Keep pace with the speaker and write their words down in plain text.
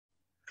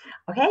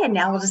Okay, and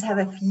now we'll just have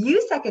a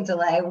few second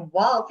delay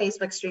while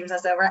Facebook streams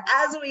us over,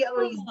 as we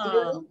always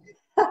do.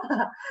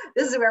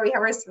 This is where we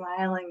have our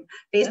smiling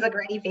Facebook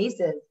ready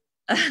faces.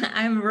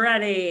 I'm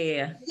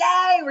ready.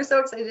 Yay! We're so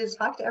excited to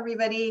talk to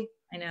everybody.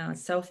 I know,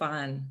 it's so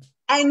fun.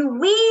 And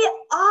we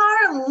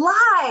are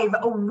live.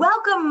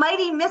 Welcome,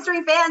 mighty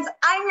mystery fans.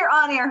 I'm your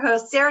on-air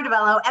host, Sara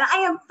DiVello, and I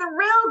am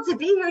thrilled to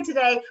be here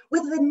today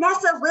with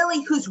Vanessa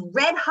Lillie, whose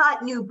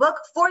red-hot new book,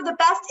 For the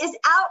Best, is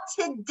out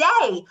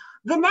today.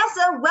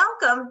 Vanessa,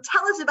 welcome.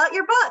 Tell us about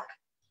your book.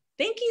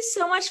 Thank you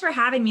so much for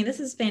having me.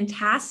 This is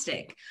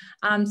fantastic.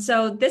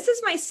 So this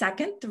is my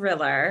second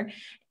thriller.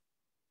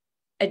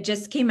 It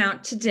just came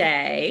out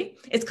today.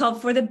 It's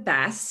called For the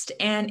Best,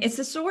 and it's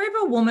the story of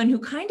a woman who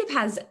kind of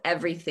has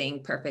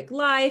everything: perfect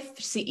life,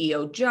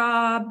 CEO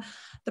job.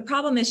 The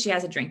problem is she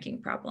has a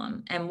drinking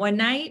problem. And one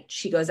night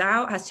she goes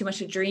out, has too much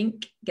to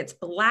drink, gets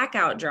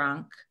blackout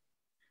drunk.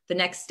 The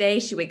next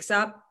day she wakes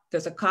up,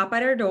 there's a cop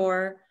at her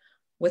door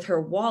with her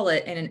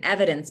wallet in an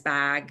evidence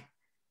bag,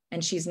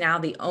 and she's now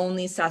the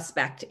only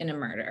suspect in a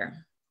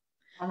murder.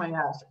 Oh my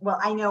gosh. Well,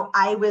 I know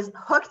I was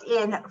hooked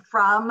in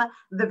from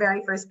the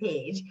very first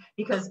page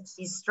because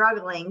she's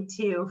struggling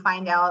to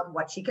find out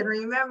what she can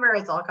remember.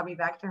 It's all coming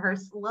back to her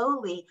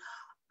slowly.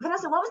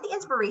 Vanessa, what was the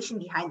inspiration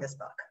behind this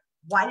book?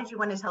 Why did you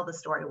want to tell the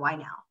story? Why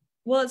now?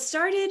 Well, it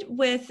started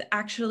with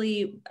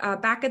actually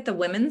back at the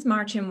Women's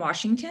March in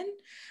Washington.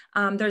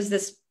 There's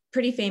this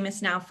pretty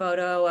famous now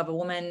photo of a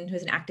woman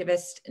who's an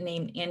activist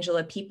named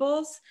Angela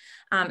Peoples.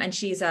 And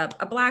she's a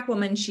Black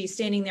woman. She's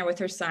standing there with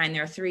her sign.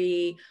 There are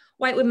three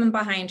white women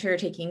behind her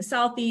taking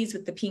selfies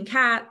with the pink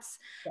hats.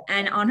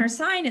 And on her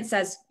sign, it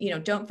says,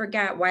 don't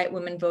forget white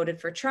women voted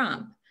for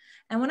Trump.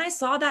 And when I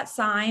saw that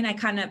sign, I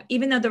kind of,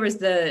 even though there was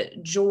the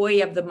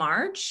joy of the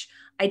march,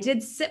 I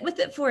did sit with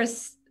it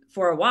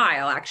for a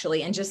while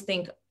actually, and just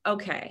think,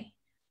 okay,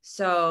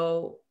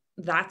 so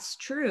that's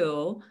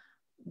true.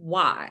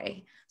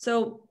 Why?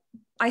 So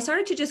I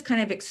started to just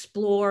kind of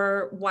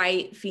explore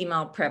white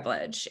female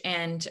privilege.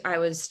 And I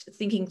was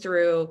thinking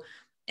through,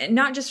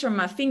 not just from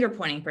a finger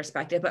pointing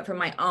perspective, but from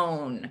my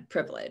own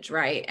privilege,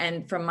 right?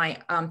 And from my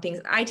things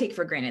I take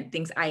for granted,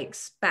 things I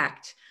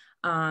expect,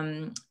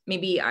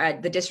 maybe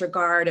the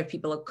disregard of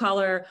people of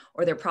color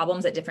or their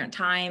problems at different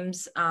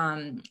times.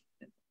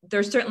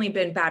 There's certainly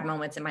been bad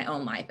moments in my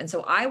own life. And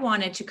so I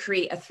wanted to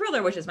create a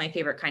thriller, which is my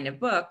favorite kind of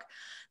book,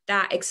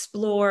 that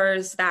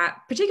explores that,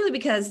 particularly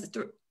because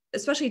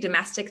especially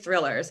domestic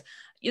thrillers,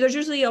 there's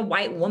usually a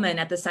white woman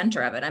at the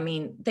center of it. I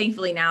mean,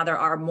 thankfully now there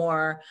are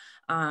more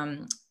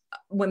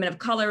women of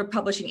color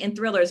publishing in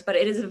thrillers, but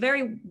it is a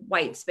very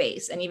white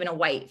space and even a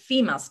white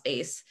female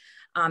space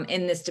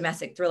in this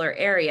domestic thriller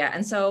area.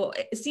 And so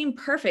it seemed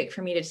perfect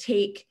for me to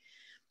take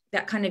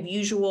that kind of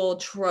usual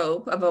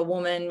trope of a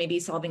woman maybe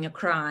solving a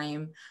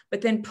crime,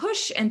 but then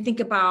push and think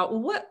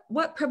about, well,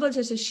 what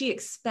privileges does she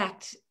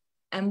expect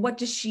and what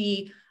does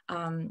she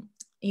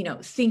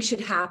think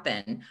should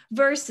happen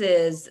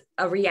versus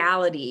a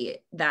reality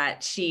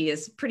that she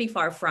is pretty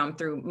far from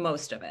through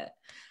most of it.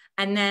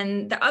 And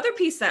then the other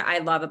piece that I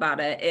love about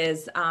it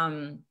is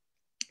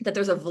that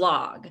there's a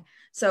vlog.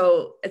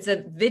 So it's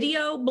a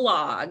video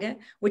blog,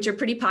 which are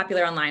pretty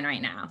popular online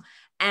right now.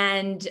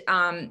 And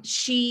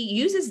she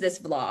uses this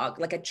vlog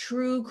like a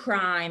true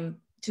crime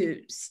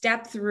to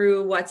step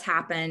through what's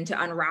happened,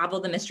 to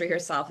unravel the mystery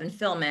herself and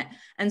film it.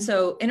 And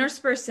so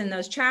interspersed in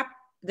those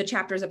the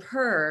chapters of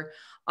her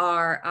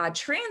are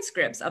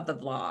transcripts of the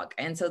vlog.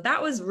 And so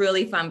that was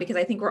really fun because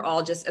I think we're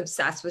all just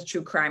obsessed with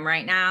true crime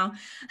right now.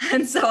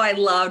 And so I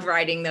loved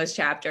writing those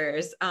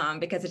chapters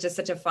because it's just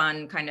such a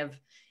fun kind of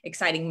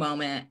exciting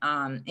moment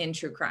in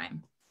true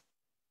crime.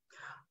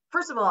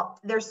 First of all,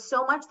 there's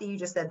so much that you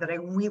just said that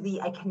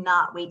I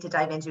cannot wait to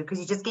dive into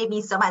because you just gave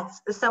me so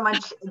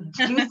much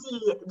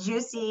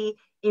juicy,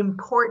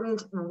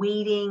 important,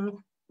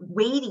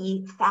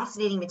 weighty,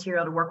 fascinating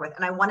material to work with.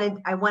 And I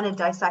want to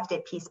dissect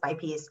it piece by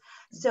piece.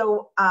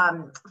 So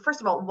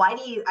first of all,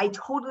 I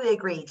totally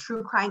agree.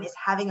 True crime is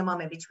having a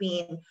moment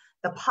between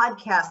the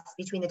podcasts,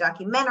 between the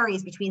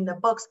documentaries, between the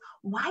books.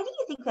 Why do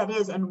you think that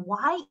is? And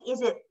why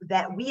is it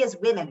that we as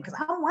women, because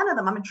I'm one of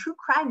them, I'm a true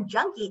crime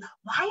junkie.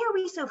 Why are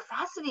we so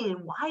fascinated?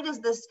 Why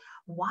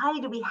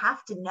do we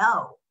have to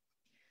know?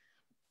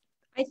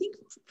 I think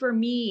for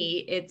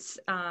me, it's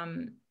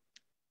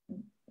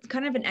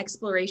kind of an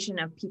exploration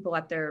of people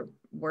at their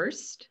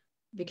worst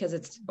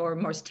or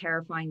most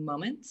terrifying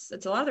moments.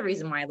 It's a lot of the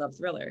reason why I love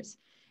thrillers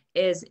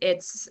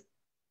it's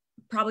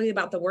probably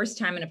about the worst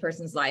time in a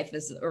person's life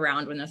is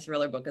around when the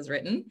thriller book is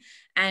written.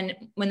 And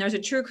when there's a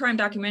true crime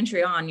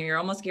documentary on, you're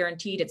almost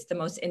guaranteed it's the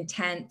most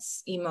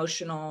intense,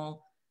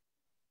 emotional,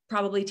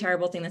 probably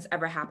terrible thing that's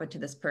ever happened to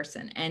this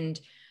person. And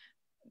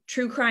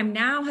true crime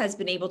now has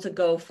been able to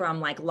go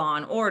from like Law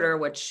and Order,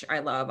 which I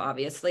love,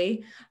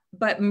 obviously,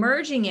 but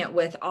merging it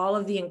with all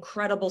of the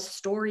incredible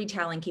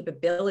storytelling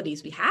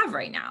capabilities we have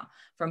right now,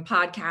 from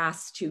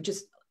podcasts to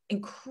just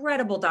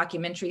incredible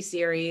documentary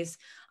series,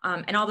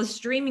 and all the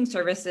streaming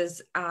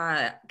services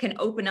can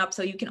open up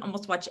so you can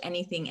almost watch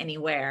anything,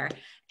 anywhere.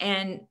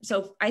 And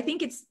so I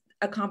think it's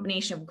a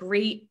combination of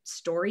great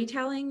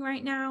storytelling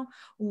right now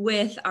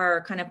with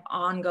our kind of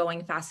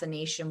ongoing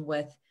fascination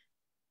with,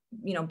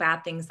 you know,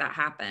 bad things that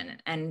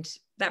happen. And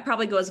that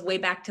probably goes way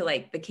back to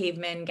like the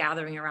cavemen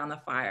gathering around the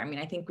fire. I mean,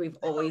 I think we've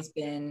always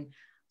been,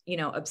 you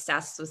know,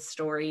 obsessed with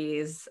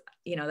stories,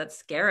 you know, that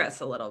scare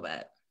us a little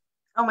bit.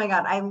 Oh my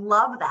God, I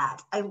love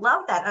that. I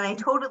love that. And I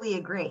totally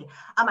agree.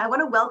 I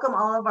want to welcome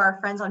all of our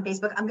friends on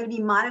Facebook. I'm going to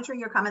be monitoring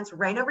your comments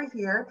right over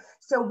here.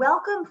 So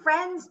welcome,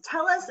 friends.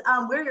 Tell us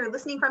where you're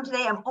listening from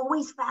today. I'm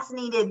always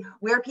fascinated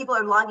where people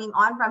are logging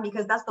on from,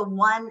 because that's the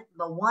one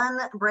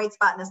bright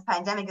spot in this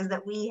pandemic is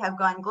that we have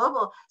gone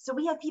global. So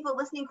we have people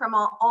listening from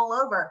all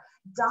over.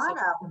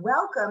 Donna,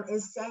 welcome,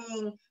 is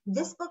saying,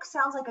 this book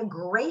sounds like a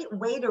great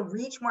way to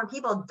reach more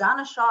people.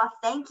 Donna Shaw,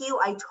 thank you.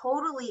 I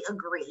totally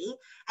agree.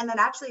 And that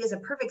actually is a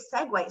perfect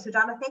segue. So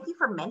Donna, thank you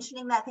for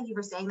mentioning that. Thank you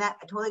for saying that.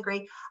 I totally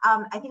agree.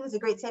 I think it's a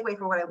great segue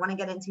for what I want to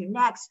get into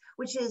next,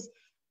 which is,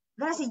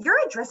 Vanessa,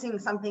 you're addressing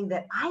something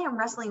that I am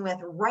wrestling with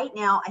right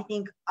now. I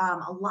think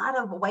a lot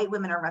of white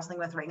women are wrestling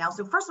with right now.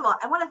 So first of all,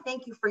 I want to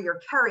thank you for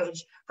your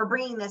courage for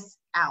bringing this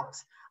out,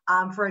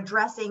 for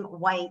addressing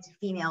white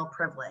female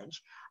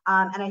privilege.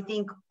 And I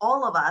think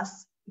all of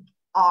us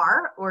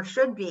are or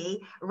should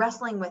be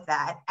wrestling with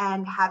that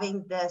and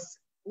having this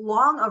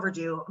long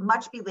overdue,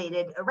 much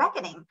belated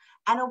reckoning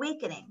and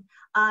awakening.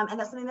 And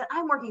that's something that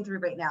I'm working through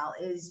right now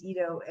is, you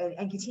know,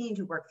 and continuing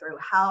to work through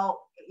how,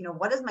 you know,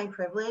 what is my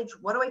privilege?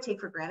 What do I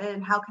take for granted?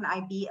 And how can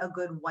I be a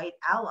good white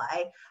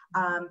ally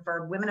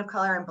for women of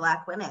color and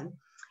Black women?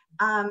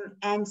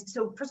 And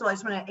so first of all, I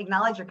just want to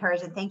acknowledge your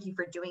courage and thank you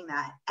for doing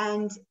that.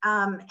 And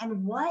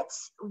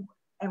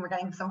we're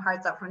getting some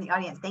hearts up from the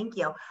audience. Thank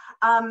you.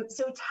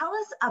 So tell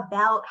us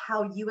about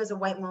how you as a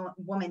white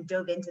woman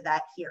dove into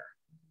that here.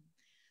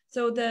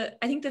 So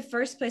I think the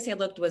first place I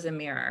looked was a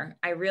mirror.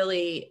 I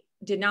really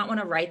did not want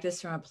to write this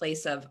from a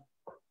place of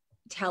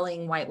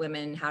telling white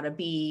women how to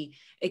be,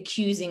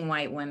 accusing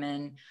white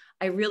women.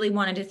 I really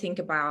wanted to think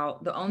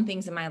about the own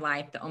things in my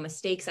life, the own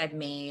mistakes I've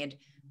made.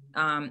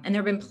 And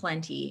there have been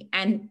plenty,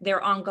 and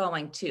they're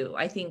ongoing too.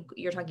 I think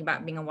you're talking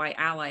about being a white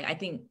ally. I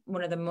think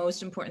one of the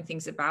most important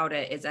things about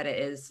it is that it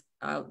is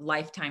a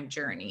lifetime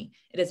journey.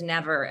 It is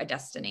never a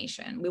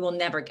destination. We will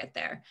never get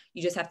there.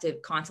 You just have to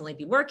constantly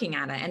be working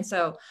at it. And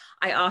so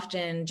I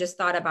often just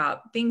thought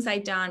about things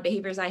I'd done,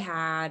 behaviors I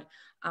had,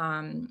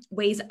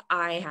 ways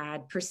I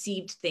had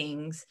perceived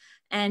things.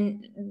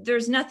 And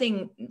there's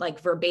nothing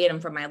like verbatim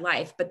from my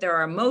life, but there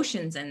are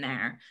emotions in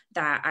there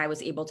that I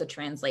was able to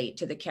translate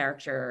to the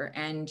character.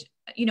 And,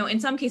 you know, in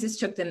some cases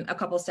took them a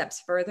couple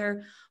steps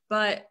further,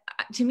 but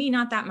to me,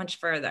 not that much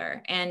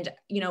further. And,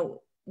 you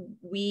know,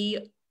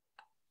 we,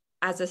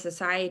 as a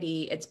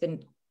society, it's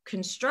been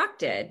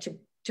constructed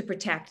to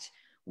protect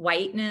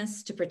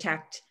whiteness, to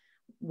protect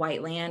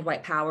white land,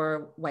 white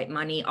power, white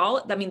money,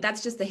 I mean,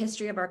 that's just the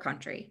history of our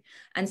country.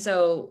 And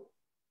so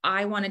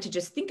I wanted to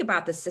just think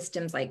about the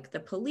systems like the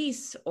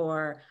police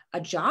or a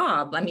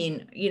job. I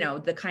mean, you know,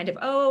 the kind of,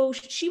 oh,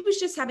 she was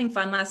just having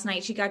fun last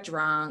night, she got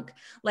drunk.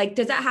 Like,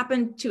 does that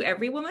happen to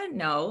every woman?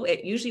 No,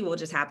 it usually will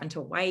just happen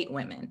to white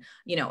women.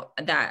 You know,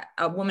 that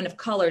a woman of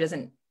color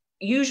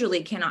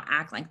usually cannot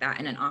act like that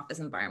in an office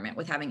environment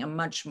with having a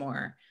much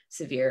more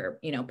severe,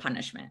 you know,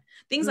 punishment.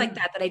 Things like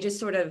that I just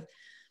sort of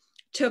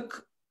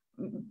took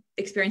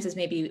experiences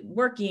maybe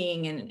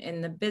working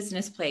in the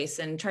business place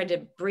and tried to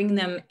bring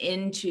them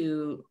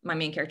into my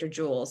main character,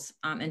 Jules,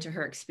 into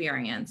her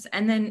experience.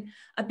 And then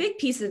a big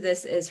piece of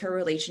this is her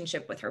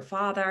relationship with her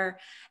father.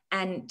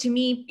 And to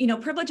me, you know,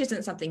 privilege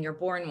isn't something you're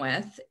born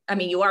with. I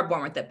mean, you are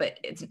born with it, but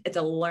it's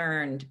a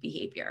learned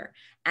behavior.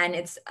 And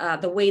it's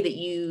the way that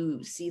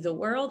you see the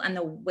world and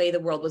the way the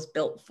world was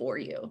built for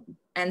you.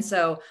 And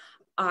so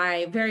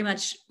I very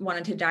much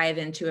wanted to dive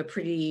into a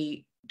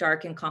pretty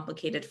dark and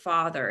complicated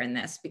father in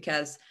this,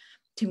 because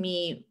to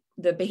me,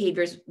 the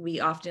behaviors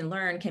we often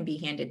learn can be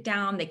handed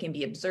down. They can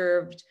be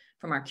observed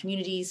from our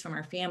communities, from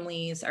our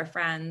families, our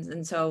friends.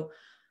 And so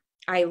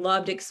I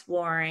loved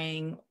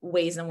exploring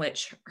ways in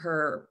which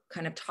her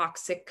kind of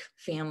toxic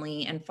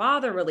family and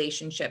father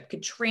relationship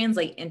could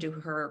translate into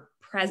her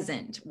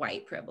present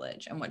white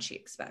privilege and what she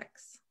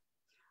expects.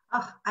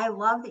 Oh, I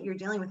love that you're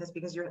dealing with this,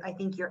 because I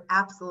think you're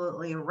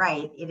absolutely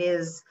right. It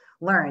is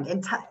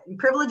learned.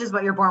 Privilege is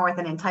what you're born with,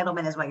 and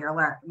entitlement is what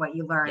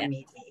you learn.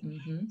 Yes.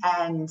 Maybe.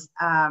 Mm-hmm.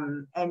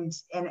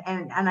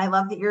 And I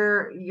love that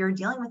you're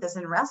dealing with this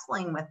and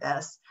wrestling with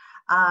this,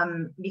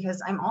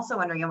 because I'm also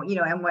wondering, you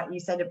know, and what you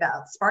said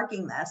about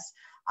sparking this.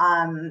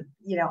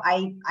 You know,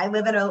 I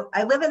live in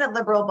a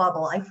liberal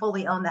bubble. I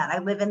fully own that. I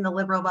live in the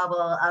liberal bubble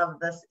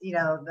of this, you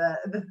know,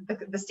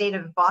 the state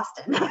of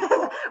Boston,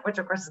 which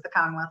of course is the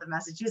Commonwealth of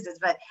Massachusetts,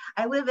 but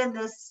I live in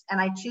this and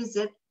I choose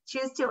to,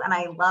 and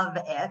I love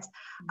it.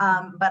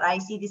 But I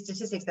see these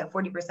statistics that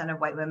 40% of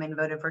white women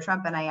voted for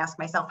Trump. And I ask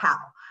myself how,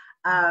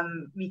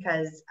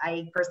 because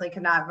I personally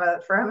could not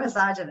vote for a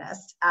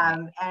misogynist.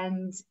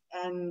 And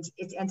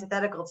it's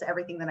antithetical to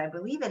everything that I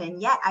believe in.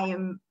 And yet I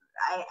feel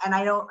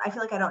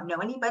like I don't know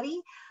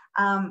anybody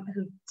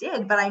who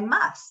did, but I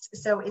must.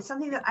 So it's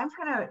something that I'm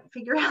trying to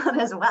figure out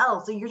as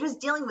well. So you're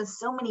just dealing with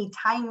so many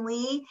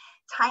timely,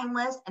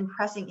 timeless, and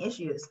pressing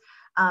issues.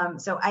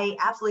 So I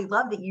absolutely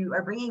love that you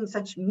are bringing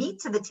such meat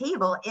to the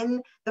table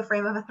in the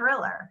frame of a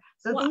thriller.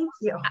 So Well,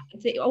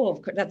 thank you.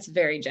 Oh, that's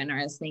very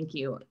generous. Thank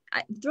you.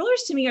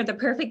 Thrillers to me are the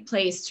perfect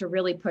place to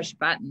really push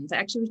buttons. I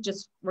actually was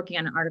just working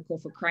on an article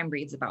for Crime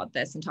Reads about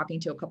this and talking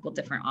to a couple of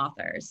different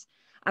authors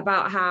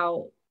about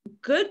how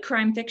good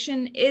crime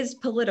fiction is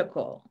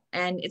political.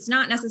 And it's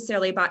not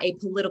necessarily about a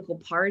political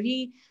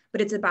party, but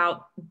it's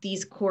about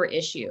these core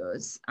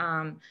issues.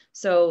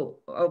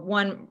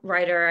 One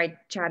writer I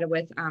chatted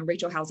with,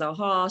 Rachel Halsell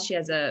Hall, she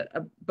has a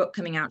book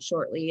coming out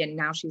shortly and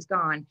now she's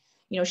gone.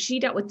 You know, she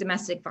dealt with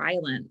domestic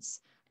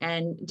violence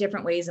and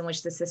different ways in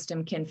which the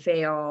system can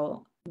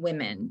fail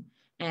women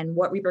and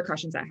what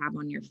repercussions that have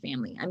on your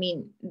family. I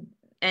mean,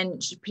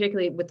 and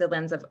particularly with the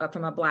lens of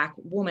from a Black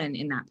woman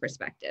in that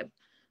perspective.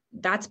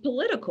 That's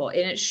political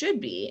and it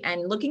should be.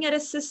 And looking at a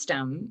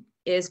system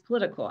is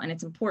political and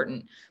it's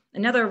important.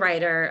 Another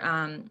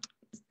writer,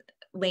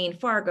 Lane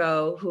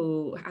Fargo,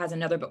 who has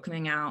another book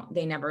coming out,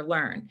 They Never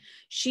Learn.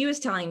 She was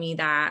telling me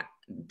that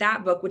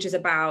book, which is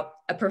about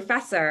a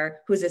professor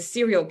who's a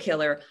serial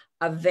killer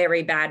of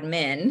very bad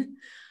men,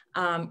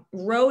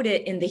 wrote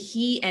it in the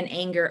heat and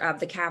anger of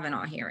the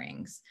Kavanaugh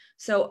hearings.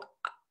 So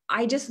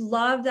I just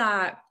love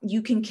that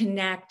you can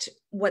connect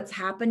what's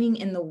happening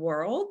in the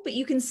world, but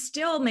you can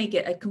still make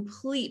it a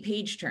complete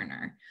page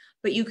turner,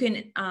 but you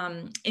can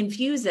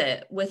infuse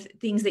it with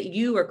things that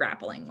you are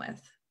grappling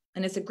with.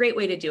 And it's a great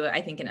way to do it,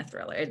 I think, in a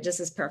thriller. It just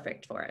is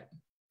perfect for it.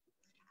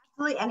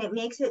 Absolutely. And it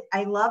makes it,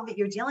 I love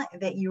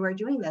that you are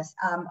doing this.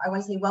 I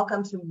want to say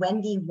welcome to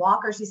Wendy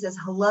Walker. She says,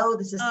 hello,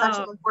 this is such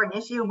an important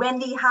issue.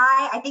 Wendy,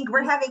 hi. I think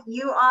we're having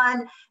you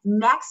on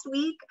next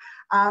week.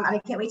 And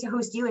I can't wait to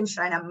host you and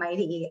shine my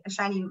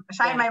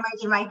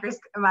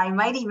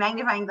mighty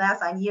magnifying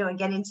glass on you and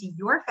get into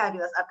your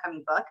fabulous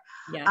upcoming book.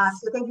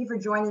 Yes. So thank you for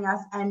joining us.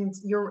 And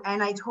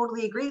I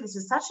totally agree. This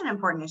is such an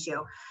important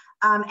issue.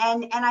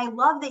 And I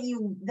love that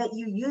you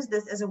use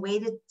this as a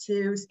way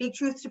to speak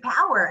truth to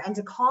power and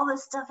to call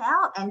this stuff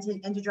out and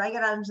to drag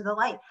it out into the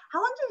light. How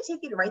long did it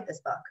take you to write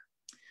this book?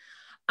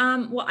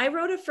 Well, I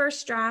wrote a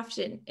first draft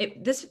and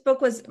this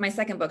book was my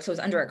second book. So it was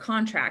under a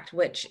contract,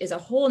 which is a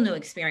whole new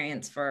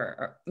experience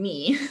for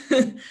me.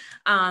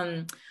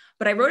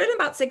 But I wrote it in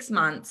about 6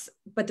 months,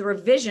 but the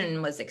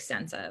revision was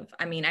extensive.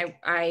 I mean,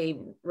 I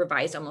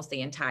revised almost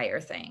the entire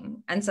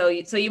thing. And so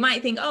you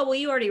might think, oh, well,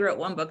 you already wrote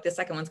one book. The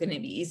second one's going to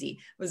be easy.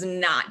 It was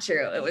not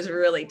true. It was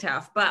really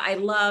tough, but I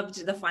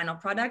loved the final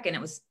product and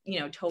it was,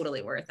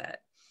 totally worth it.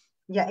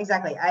 Yeah,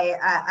 exactly.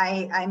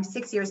 I'm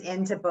 6 years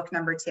into book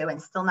number 2 and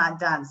still not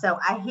done. So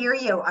I hear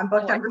you on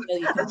book number 2,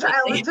 The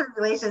Trials and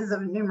Tribulations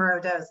of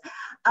Numero Dos.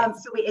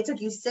 Yes. So wait, it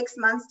took you 6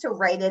 months to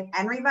write it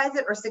and revise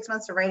it, or 6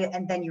 months to write it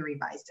and then you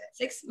revised it?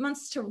 6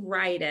 months to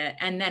write it.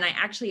 And then I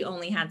actually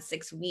only had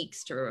 6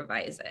 weeks to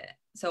revise it.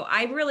 So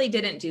I really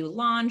didn't do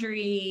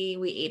laundry.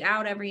 We ate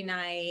out every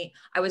night.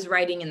 I was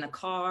writing in the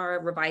car,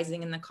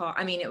 revising in the car.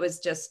 I mean, it was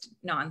just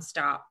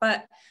nonstop.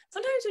 But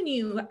sometimes when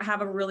you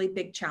have a really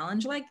big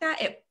challenge like that,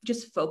 it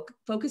just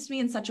focused me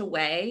in such a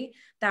way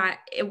that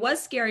it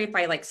was scary if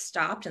I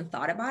stopped and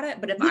thought about it.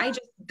 But if I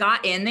just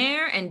got in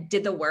there and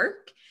did the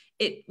work,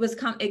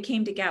 it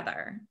came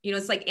together.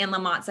 It's like Anne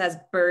Lamott says,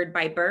 bird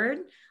by bird,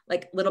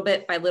 like little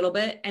bit by little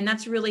bit. And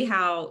that's really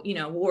how,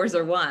 wars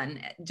are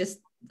won, just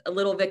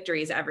little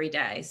victories every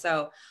day.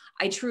 So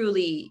I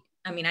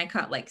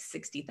cut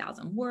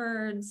 60,000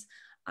 words.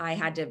 I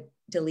had to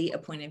delete a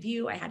point of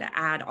view. I had to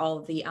add all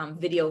of the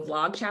video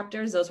vlog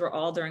chapters. Those were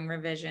all during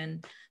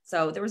revision.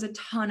 So there was a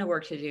ton of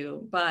work to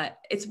do, but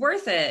it's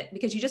worth it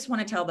because you just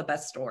want to tell the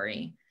best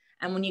story.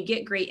 And when you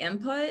get great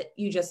input,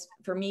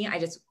 for me, I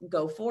just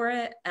go for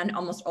it and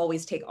almost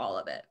always take all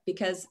of it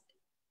because,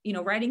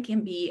 writing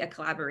can be a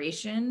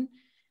collaboration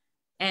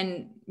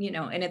and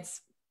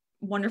it's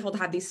wonderful to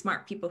have these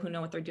smart people who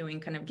know what they're doing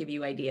kind of give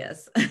you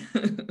ideas.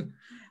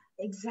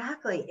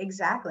 Exactly.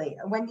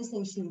 Wendy's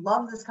saying she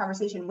loves this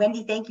conversation.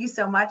 Wendy, thank you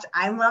so much.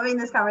 I'm loving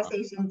this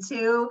conversation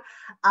too.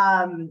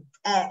 And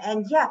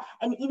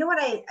you know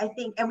what I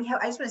think, and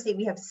I just want to say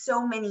we have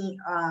so many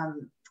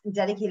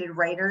dedicated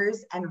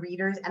writers and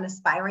readers and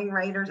aspiring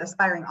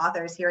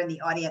authors here in the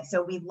audience.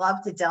 So we love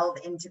to delve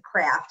into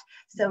craft.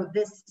 So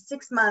this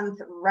 6-month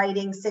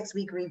writing,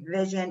 6-week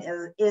revision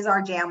is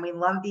our jam. We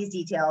love these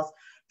details.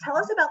 Tell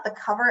us about the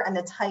cover and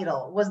the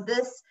title. Let's start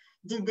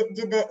with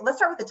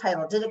the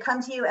title. Did it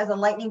come to you as a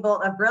lightning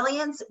bolt of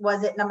brilliance?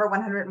 Was it number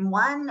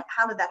 101?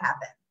 How did that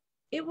happen?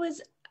 It was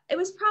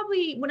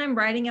probably, when I'm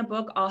writing a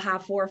book, I'll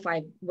have 4 or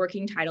 5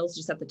 working titles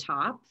just at the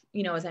top,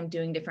 as I'm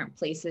doing different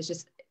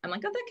places, I'm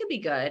like, oh, that could be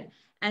good.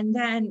 And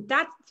then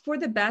that For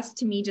the Best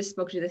to me just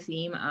spoke to the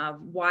theme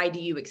of why do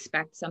you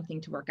expect something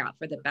to work out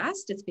for the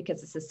best? It's because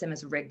the system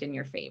is rigged in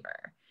your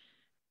favor.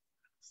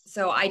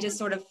 So I just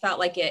sort of felt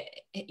like it,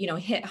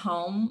 hit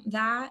home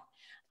that.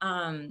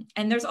 And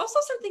there's also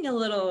something a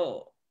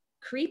little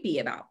creepy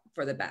about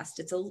For the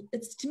Best.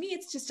 To me,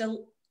 it's just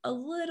a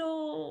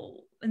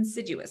little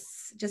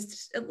insidious,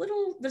 just a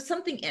little, there's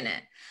something in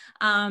it.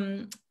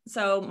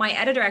 So my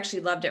editor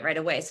actually loved it right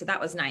away. So that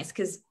was nice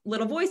because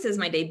Little Voices,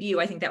 my debut,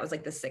 I think that was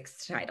like the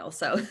 6th title.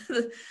 So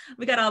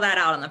we got all that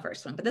out on the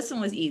first one, but this one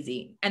was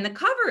easy. And the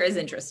cover is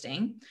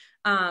interesting.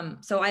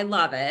 So I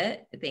love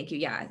it. Thank you.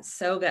 Yeah, it's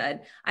so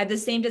good. I have the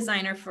same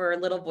designer for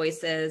Little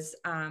Voices,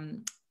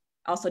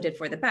 also did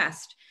For the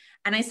Best.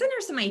 And I sent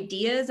her some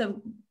ideas of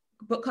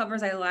book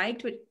covers I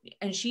liked,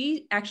 and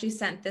she actually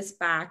sent this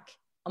back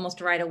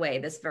almost right away,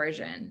 this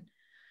version.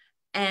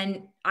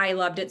 And I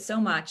loved it so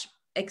much,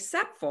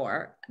 except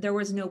for there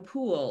was no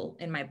pool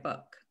in my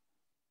book.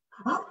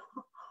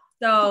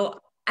 So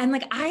I'm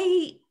like,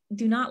 I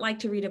do not like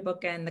to read a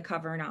book and the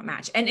cover not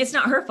match. And it's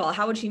not her fault.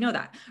 How would she know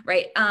that?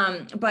 Right.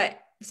 But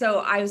so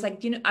I was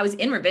like, I was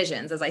in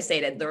revisions, as I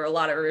stated, there were a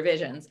lot of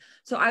revisions.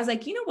 So I was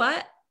like, you know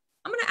what?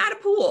 I'm going to add a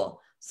pool.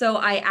 So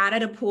I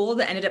added a pool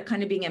that ended up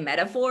kind of being a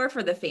metaphor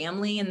for the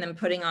family and them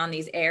putting on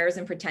these airs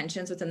and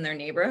pretensions within their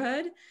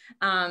neighborhood.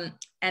 And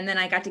then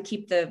I got to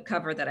keep the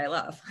cover that I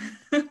love.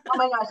 Oh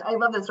my gosh, I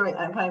love this story.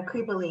 I'm kind of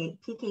creepily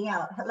peeking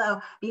out, hello,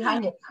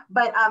 behind it.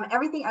 But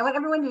everything, I want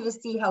everyone to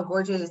just see how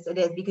gorgeous it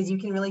is, because you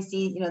can really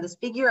see, this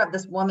figure of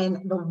this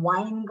woman, the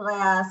wine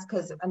glass,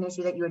 because an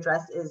issue that you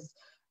address is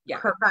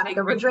her chronic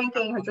over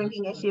drinking, her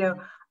drinking issue.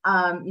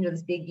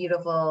 This big,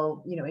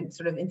 beautiful,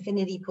 sort of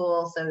infinity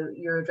pool. So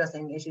you're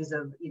addressing issues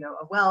of,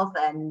 of wealth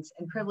and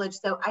privilege.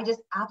 So I just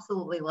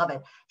absolutely love it.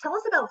 Tell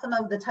us about some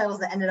of the titles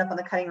that ended up on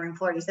the cutting room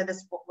floor. You said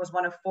this was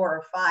one of 4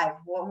 or 5.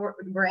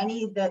 Were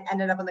any that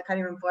ended up on the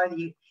cutting room floor that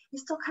you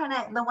still kind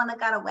of, the one that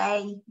got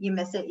away, you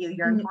miss it, you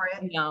yearn for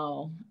it?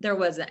 No, there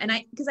wasn't. And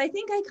because I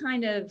think I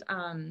kind of,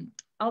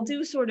 I'll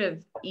do sort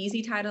of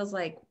easy titles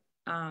like,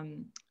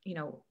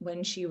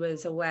 when she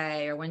was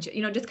away, or when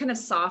she, just kind of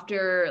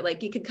softer,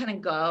 like it could kind of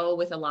go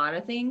with a lot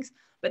of things.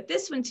 But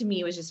this one to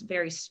me was just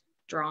very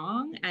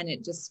strong and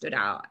it just stood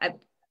out.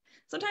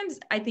 Sometimes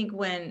I think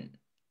when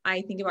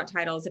I think about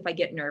titles, if I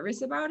get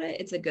nervous about it,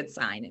 it's a good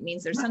sign. It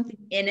means there's something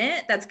in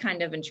it that's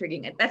kind of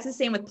intriguing. That's the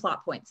same with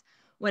plot points.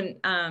 When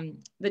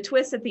the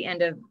twist at the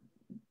end of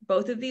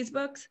both of these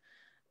books,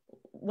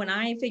 when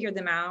I figured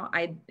them out,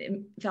 I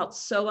felt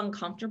so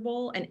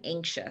uncomfortable and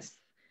anxious.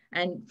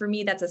 And for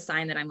me, that's a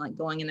sign that I'm like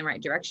going in the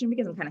right direction,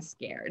 because I'm kind of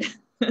scared.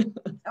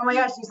 Oh my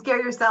gosh, you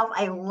scare yourself.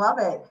 I love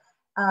it.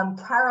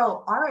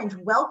 Carol Orange,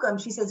 welcome.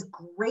 She says,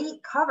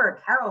 great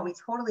cover. Carol, we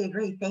totally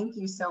agree. Thank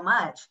you so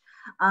much.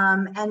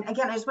 And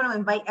again, I just want to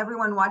invite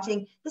everyone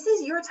watching. This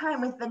is your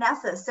time with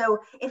Vanessa. So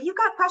if you've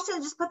got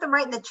questions, just put them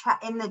right in the chat,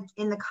 in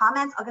the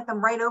comments. I'll get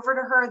them right over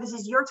to her. This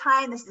is your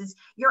time. This is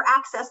your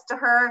access to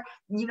her.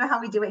 You know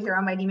how we do it here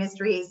on Mighty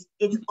Mysteries.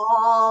 It's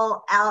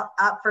all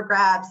up for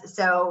grabs.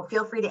 So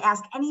feel free to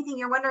ask anything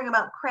you're wondering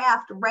about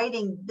craft,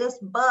 writing, this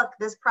book,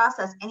 this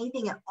process,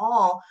 anything at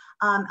all.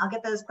 I'll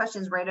get those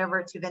questions right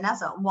over to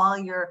Vanessa. While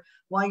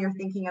you're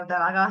thinking of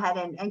them, I'll go ahead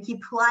and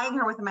keep plying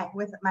her with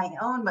my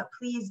own. But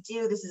please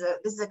do. This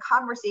is a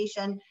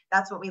conversation.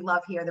 That's what we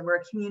love here. That we're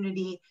a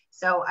community.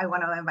 So I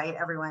want to invite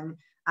everyone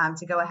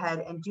to go ahead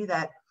and do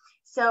that.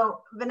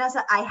 So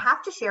Vanessa, I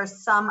have to share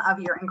some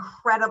of your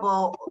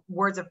incredible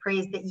words of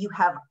praise that you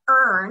have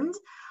earned.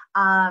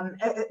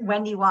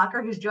 Wendy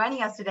Walker, who's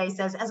joining us today,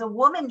 says, as a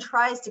woman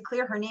tries to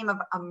clear her name of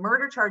a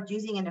murder charge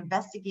using an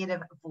investigative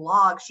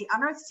vlog, she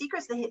unearths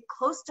secrets that hit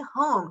close to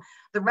home.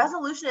 The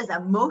resolution is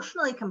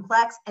emotionally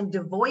complex and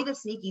devoid of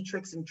sneaky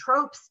tricks and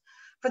tropes.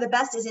 For the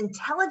Best is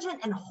intelligent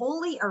and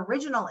wholly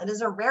original. It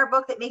is a rare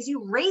book that makes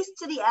you race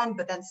to the end,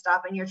 but then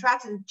stop in your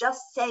tracks and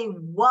just say,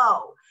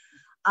 whoa.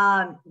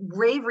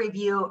 Rave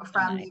review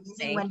from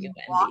Wendy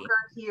Walker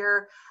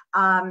here.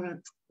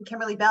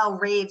 Kimberly Bell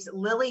raves,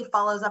 Lillie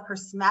follows up her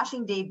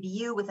smashing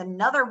debut with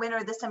another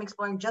winner, this time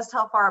exploring just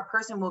how far a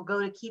person will go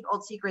to keep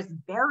old secrets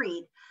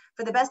buried.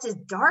 For the Best is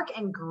dark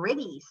and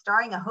gritty,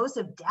 starring a host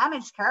of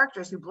damaged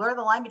characters who blur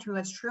the line between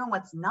what's true and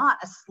what's not.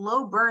 A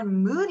slow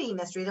burn, moody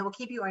mystery that will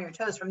keep you on your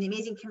toes, from the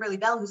amazing Kimberly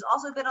Bell, who's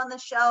also been on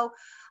this show.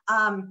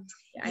 I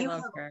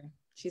love her.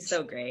 She's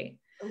so great.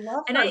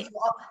 Love her.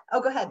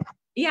 Oh, go ahead.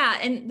 Yeah.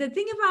 And the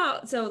thing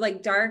about, so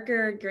like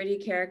darker, gritty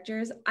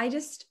characters, I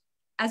just,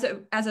 as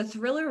a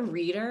thriller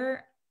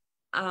reader,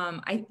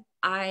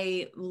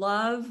 I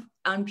love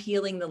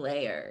unpeeling the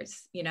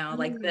layers,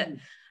 like that.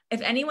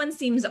 If anyone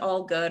seems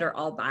all good or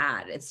all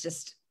bad, it's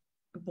just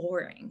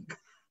boring.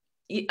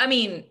 I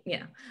mean,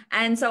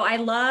 and so I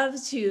love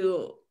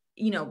to,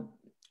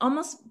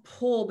 almost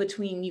pull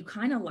between, you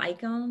kind of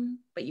like them,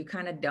 but you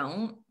kind of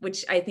don't,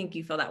 which I think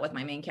you feel that with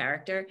my main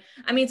character.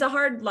 I mean, it's a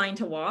hard line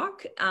to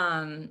walk,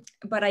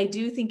 but I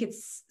do think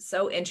it's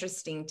so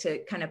interesting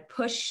to kind of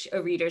push a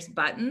reader's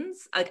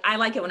buttons. Like, I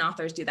like it when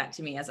authors do that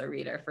to me as a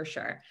reader, for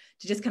sure,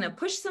 to just kind of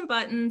push some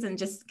buttons and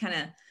just kind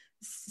of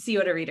see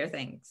what a reader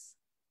thinks.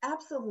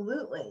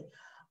 Absolutely.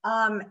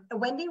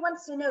 Wendy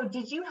wants to know,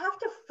 did you have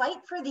to fight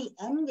for the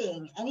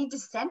ending? Any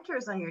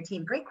dissenters on your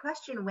team? Great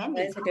question,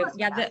 Wendy.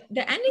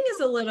 The ending is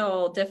a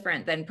little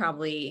different than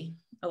probably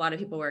a lot of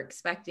people were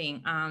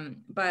expecting.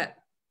 But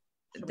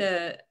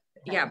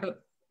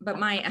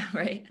my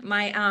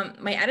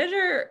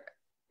editor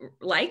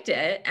liked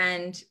it.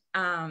 And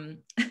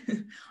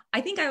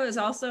I think I was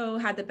also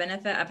had the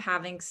benefit of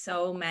having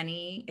so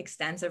many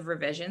extensive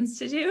revisions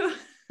to do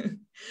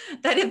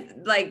that if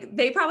like,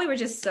 they probably were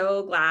just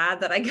so glad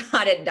that I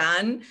got it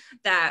done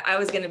that I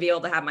was going to be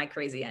able to have my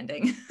crazy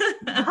ending.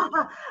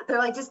 They're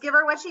like, just give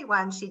her what she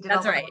wants. She did.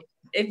 That's right.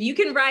 If you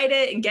can write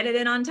it and get it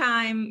in on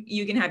time,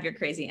 you can have your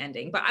crazy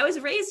ending. But I was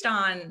raised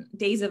on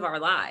Days of Our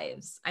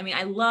Lives. I mean,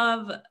 I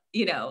love,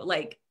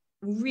 like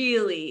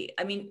really,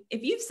 I mean,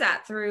 if you've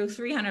sat through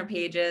 300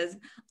 pages,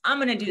 I'm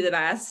going to do the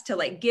best to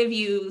like give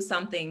you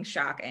something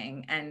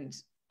shocking and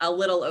a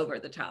little over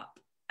the top.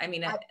 I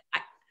mean,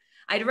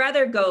 I'd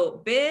rather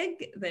go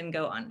big than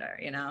go under,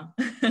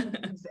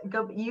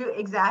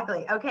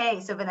 Exactly. Okay.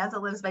 So Vanessa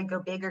lives by go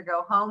big or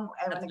go home.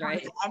 And when it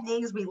comes to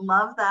endings, we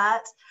love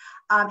that.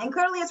 And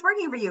clearly it's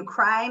working for you.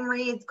 Crime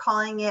Reads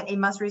calling it a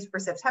must read for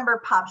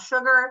September. Pop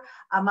Sugar,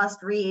 a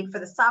must read for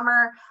the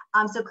summer.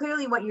 So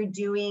clearly what you're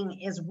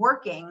doing is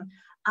working.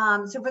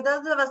 So for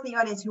those of us in the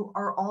audience who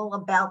are all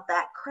about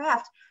that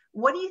craft,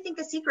 what do you think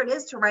the secret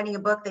is to writing a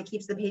book that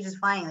keeps the pages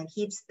flying, that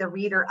keeps the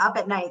reader up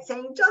at night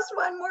saying just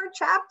one more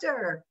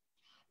chapter?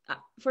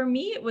 For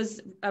me, it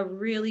was a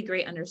really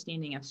great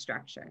understanding of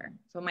structure.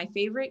 So my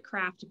favorite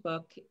craft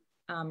book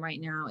right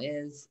now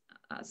is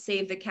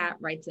Save the Cat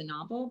Writes a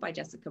Novel by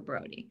Jessica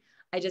Brody.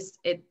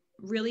 It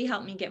really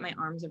helped me get my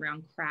arms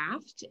around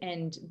craft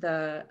and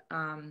the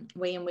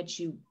way in which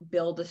you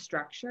build a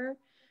structure.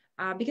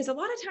 Because a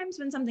lot of times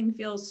when something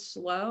feels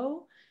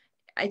slow,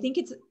 I think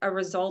it's a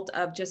result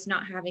of just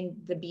not having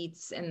the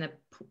beats and the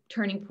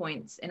turning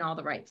points in all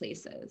the right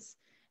places.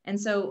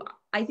 And so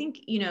I think,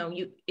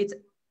 it's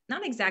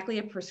not exactly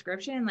a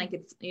prescription, like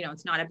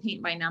it's not a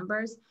paint by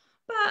numbers,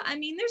 but I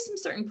mean, there's some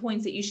certain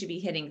points that you should be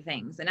hitting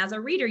things. And as a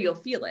reader, you'll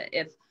feel it.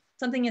 If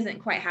something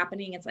isn't quite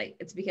happening,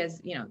 it's because,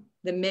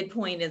 the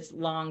midpoint is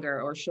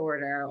longer or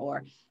shorter,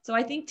 so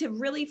I think to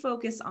really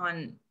focus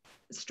on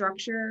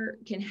structure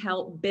can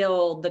help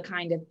build the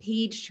kind of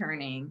page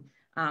turning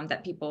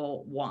that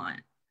people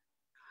want.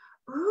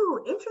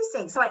 Ooh,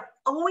 interesting. So I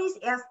always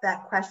ask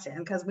that question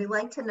because we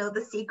like to know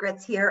the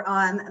secrets here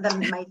on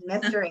the Mighty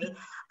Mystery.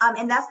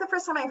 And that's the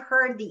first time I've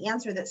heard the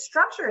answer that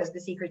structure is the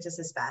secret to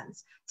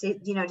suspense, to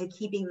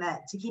keeping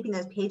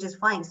those pages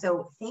flying.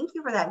 So thank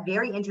you for that.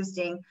 Very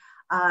interesting.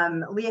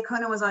 Leah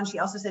Kona was on. She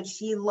also said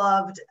she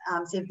loved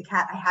Save the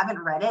Cat. I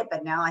haven't read it,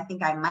 but now I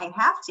think I might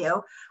have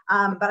to.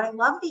 But I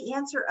love the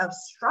answer of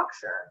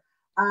structure.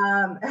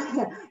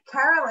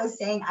 Carol is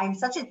saying I'm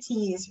such a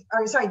tease,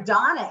 or sorry,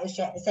 Donna is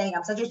saying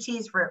I'm such a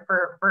tease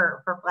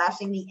for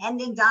flashing the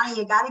ending. Donna,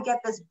 you got to get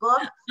this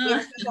book. We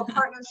have a special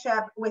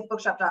partnership with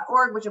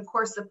bookshop.org, which of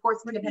course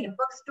supports independent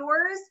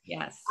bookstores.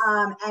 Yes.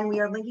 And we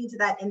are linking to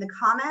that in the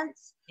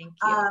comments. Thank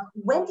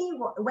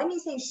you.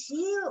 Wendy's saying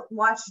she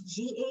watched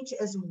GH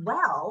as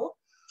well.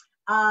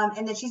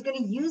 And that she's going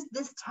to use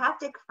this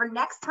tactic for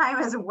next time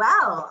as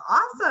well.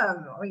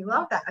 Awesome. We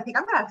love that. I think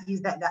I'm going to have to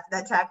use that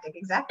tactic.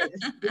 Exactly.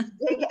 This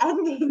big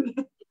ending.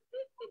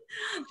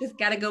 Just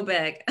got to go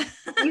big.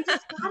 You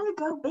just got to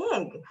go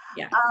big.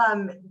 Yeah.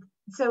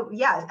 So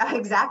yeah,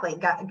 exactly.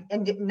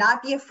 And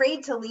not be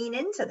afraid to lean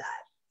into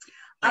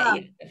that.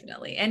 Yeah,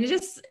 definitely. And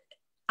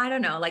I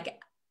don't know,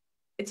 like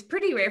it's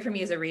pretty rare for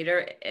me as a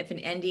reader if an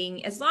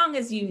ending, as long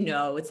as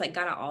it's like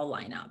got to all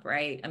line up,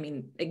 right? I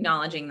mean,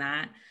 acknowledging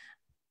that.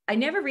 I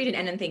never read an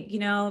end and think,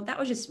 that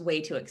was just way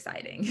too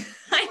exciting.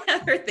 I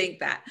never think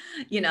that,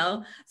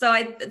 so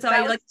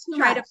I like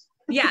try to,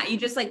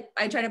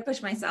 I try to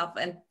push myself.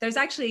 And there's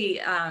actually,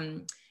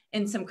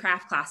 in some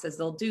craft classes,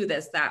 they'll do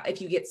this, that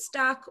if you get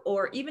stuck,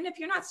 or even if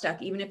you're not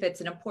stuck, even if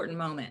it's an important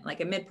moment,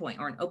 like a midpoint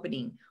or an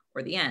opening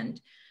or the end,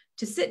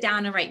 to sit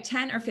down and write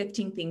 10 or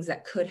 15 things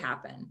that could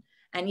happen.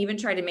 And even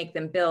try to make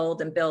them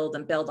build and build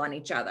and build on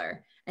each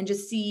other and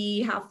just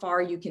see how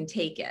far you can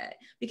take it.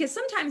 Because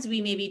sometimes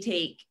we maybe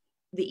take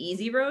the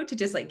easy road to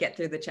just like get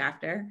through the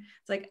chapter.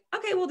 It's like,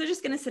 okay, well, they're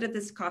just going to sit at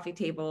this coffee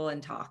table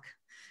and talk.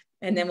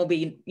 And then we'll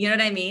be, you know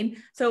what I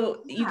mean?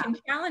 So you can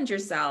challenge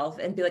yourself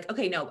and be like,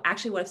 okay, no,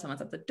 actually, what if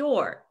someone's at the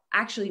door?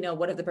 Actually, no,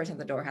 what if the person at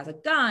the door has a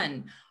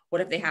gun?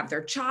 What if they have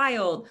their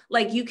child?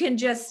 Like you can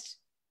just,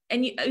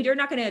 and you're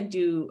not going to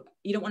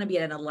you don't want to be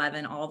at an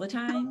 11 all the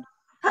time.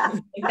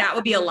 Like, that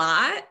would be a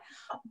lot,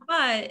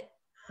 but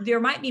there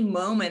might be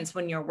moments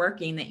when you're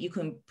working that you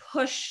can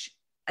push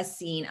a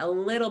scene a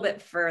little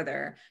bit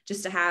further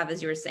just to have,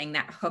 as you were saying,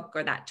 that hook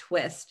or that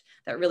twist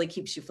that really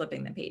keeps you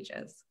flipping the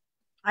pages.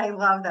 I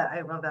love that.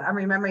 I'm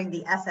remembering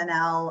the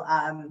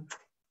SNL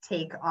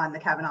take on the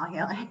Kavanaugh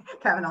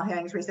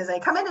hearings where he says, I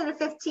come in at a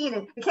 15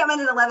 and I come in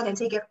at 11 and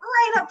take it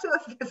right up to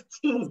a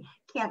 15.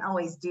 Can't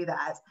always do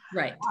that.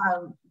 Right.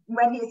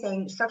 Wendy is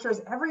saying structure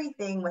is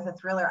everything with a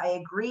thriller. I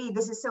agree.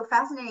 This is so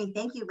fascinating.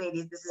 Thank you,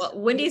 ladies.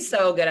 Wendy's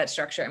so good at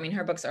structure. I mean,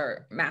 her books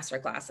are master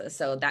classes,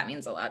 so that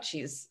means a lot.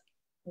 She's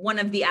one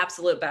of the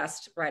absolute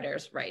best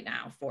writers right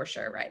now, for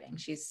sure, writing.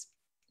 She's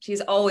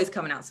always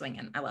coming out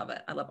swinging. I love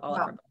it. I love all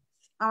of her books.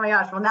 Oh my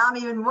gosh. Well, now I'm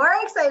even more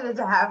excited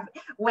to have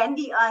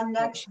Wendy on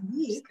next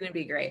week. It's going to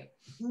be great.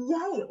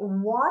 Yay.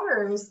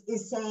 Waters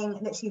is saying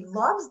that she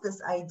loves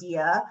this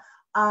idea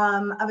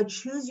of a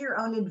choose your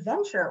own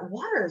adventure.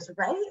 Waters,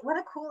 right? What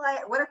a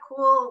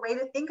cool way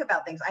to think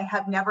about things. I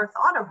have never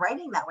thought of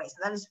writing that way. So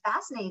that is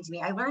fascinating to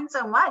me. I learned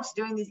so much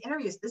doing these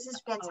interviews. This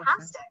is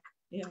fantastic.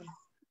 Yeah.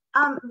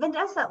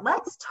 Vanessa,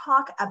 let's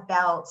talk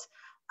about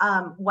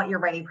what your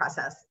writing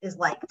process is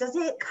like. Does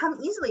it come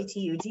easily to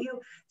you? Do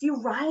you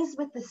rise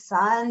with the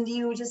sun? Do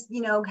you just,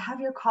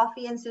 have your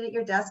coffee and sit at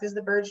your desk as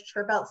the birds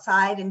chirp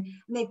outside and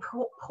they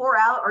pour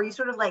out? Or are you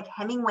sort of like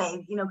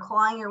Hemingway,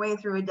 clawing your way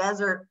through a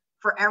desert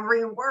for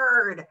every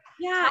word?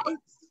 Yeah,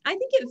 I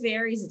think it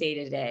varies day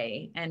to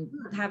day, and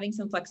having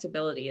some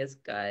flexibility is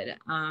good.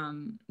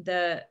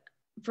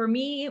 For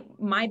me,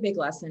 my big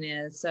lesson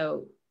is,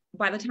 so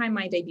by the time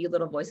my debut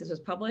Little Voices was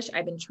published,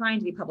 I've been trying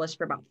to be published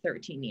for about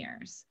 13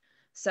 years.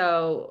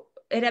 So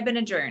it had been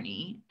a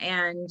journey.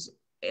 And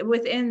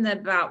within the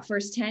about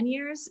first 10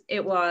 years,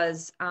 it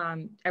was,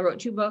 I wrote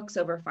 2 books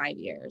over 5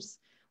 years,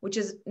 which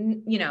is,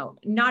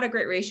 not a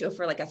great ratio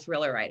for like a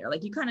thriller writer.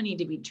 Like you kind of need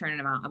to be turning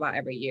them out about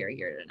every year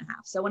and a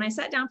half. So when I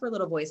sat down for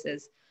Little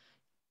Voices,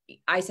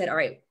 I said, all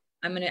right,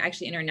 I'm going to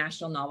actually enter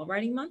National Novel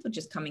Writing Month, which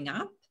is coming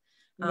up.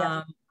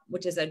 Yeah.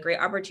 Which is a great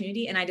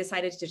opportunity. And I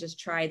decided to just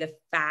try the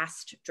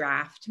fast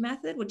draft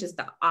method, which is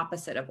the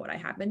opposite of what I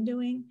have been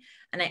doing.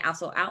 And I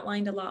also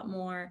outlined a lot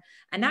more,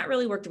 and that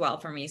really worked well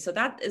for me. So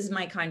that is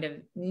my kind of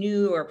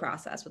newer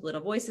process with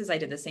Little Voices. I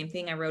did the same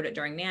thing. I wrote it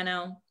during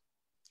Nano.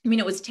 I mean,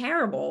 it was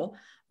terrible,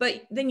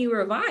 but then you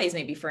revise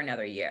maybe for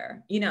another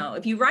year.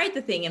 If you write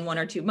the thing in 1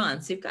 or 2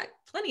 months, you've got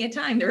plenty of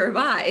time to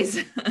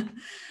revise.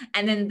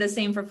 And then the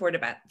same for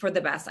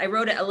the Best. I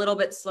wrote it a little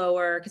bit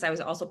slower because I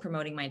was also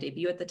promoting my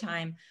debut at the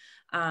time.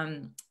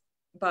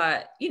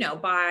 But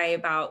by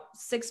about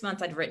 6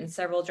 months, I'd written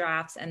several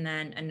drafts and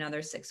then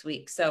another 6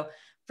 weeks. So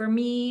for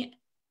me,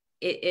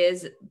 it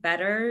is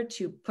better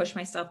to push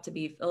myself to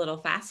be a little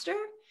faster.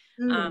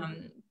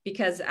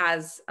 Because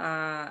as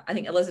I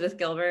think Elizabeth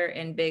Gilbert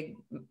in Big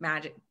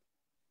Magic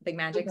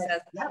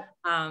says,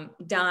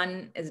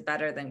 done is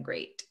better than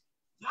great.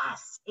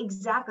 Yes,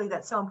 exactly.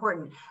 That's so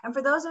important. And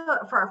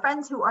for our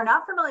friends who are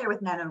not familiar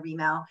with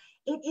NaNoWriMo,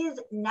 it is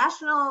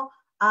National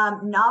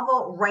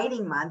Novel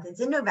Writing Month. It's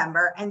in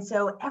November. And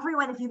so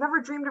everyone, if you've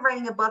ever dreamed of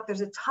writing a book,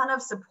 there's a ton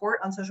of support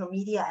on social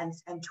media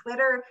and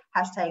Twitter,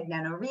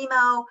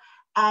 #NaNoWriMo.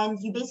 And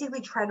you basically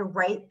try to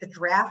write the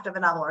draft of a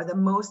novel or the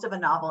most of a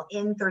novel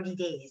in 30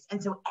 days.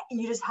 And so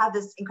you just have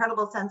this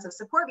incredible sense of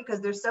support because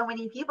there's so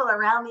many people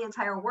around the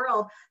entire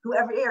world who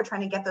every day are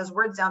trying to get those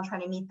words down,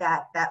 trying to meet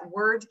that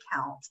word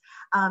count.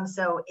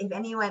 So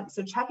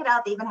check it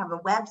out. They even have a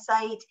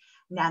website,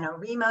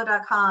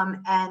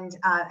 nanowrimo.com. And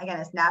again,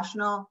 it's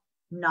National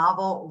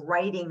Novel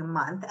Writing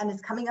Month, and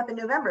it's coming up in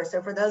November. So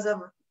for those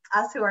of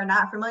us who are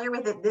not familiar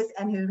with it,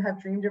 and who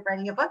have dreamed of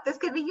writing a book, this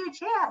could be your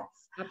chance.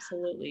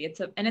 Absolutely.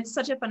 It's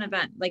such a fun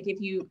event. Like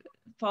if you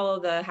follow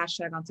the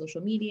hashtag on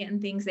social media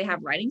and things, they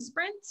have writing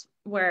sprints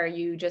where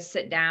you just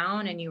sit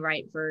down and you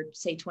write for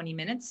say 20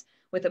 minutes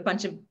with a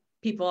bunch of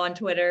people on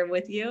Twitter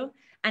with you.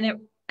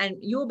 And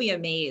you'll be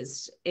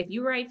amazed if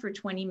you write for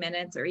 20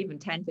 minutes or even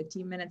 10,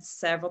 15 minutes,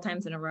 several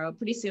times in a row,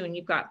 pretty soon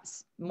you've got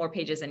more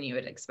pages than you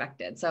had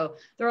expected. So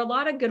there are a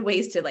lot of good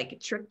ways to like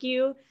trick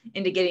you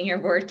into getting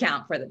your word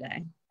count for the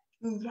day.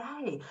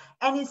 Yay.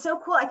 And it's so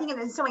cool. I think it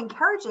is so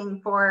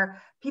encouraging for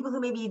people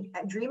who may be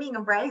dreaming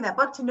of writing that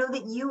book to know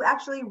that you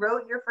actually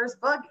wrote your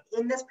first book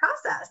in this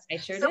process. I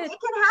sure did. It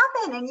can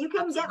happen, and you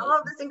can get all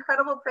of this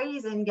incredible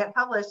praise and get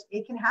published.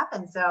 It can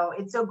happen. So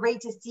it's so great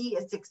to see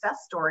a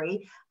success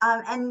story.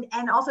 And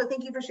also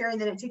thank you for sharing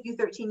that it took you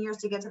 13 years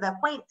to get to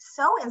that point.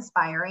 So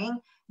inspiring,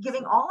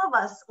 giving all of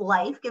us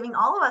life, giving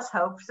all of us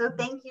hope. So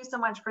thank you so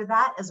much for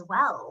that as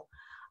well.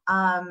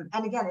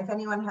 And again, if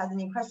anyone has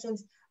any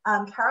questions,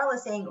 Carol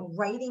is saying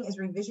writing is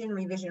revision,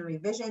 revision,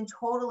 revision.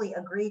 Totally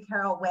agree,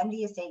 Carol.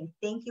 Wendy is saying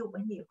thank you,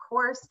 Wendy, of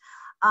course.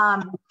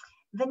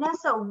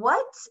 Vanessa,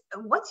 what's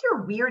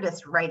your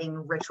weirdest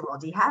writing ritual?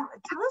 Tell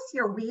us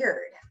your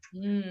weird.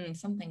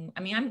 Something.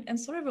 I mean, I'm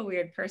sort of a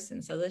weird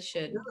person, so this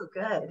should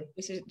good.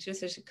 This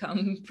should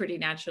come pretty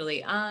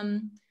naturally.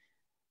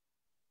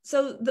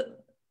 So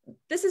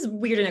this is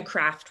weird in a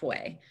craft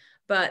way,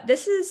 but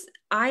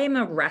I am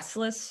a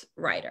restless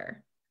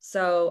writer.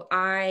 So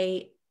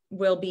I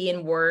will be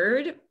in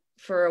Word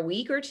for a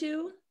week or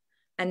two,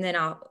 and then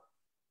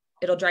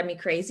it'll drive me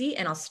crazy,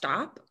 and I'll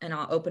stop and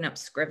I'll open up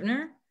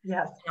Scrivener.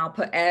 Yes. And I'll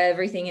put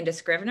everything into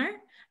Scrivener,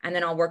 and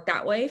then I'll work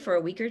that way for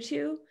a week or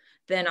two.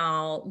 Then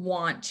I'll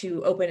want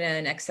to open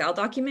an Excel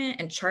document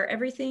and chart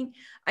everything.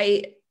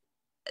 And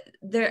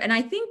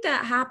I think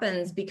that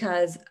happens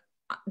because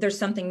there's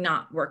something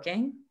not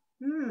working.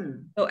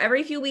 So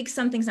every few weeks,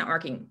 something's not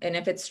working. And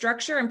if it's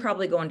structure, I'm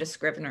probably going to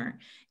Scrivener.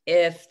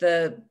 If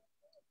the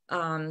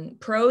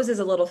prose is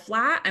a little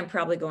flat, I'm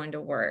probably going to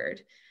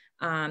Word.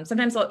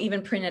 Sometimes I'll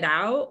even print it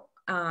out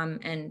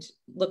and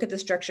look at the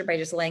structure by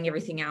just laying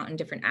everything out in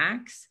different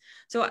acts.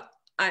 So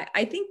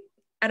I think,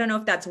 I don't know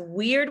if that's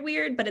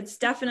weird, but it's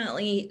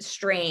definitely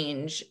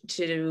strange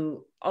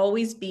to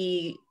always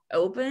be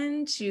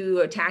open to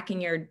attacking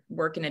your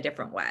work in a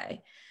different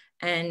way.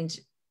 And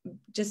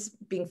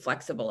just being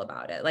flexible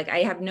about it. Like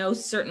I have no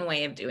certain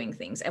way of doing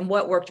things, and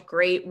what worked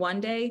great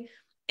one day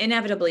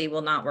inevitably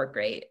will not work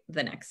great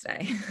the next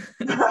day.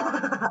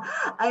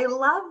 I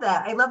love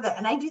that. I love that.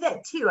 And I do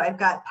that too. I've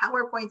got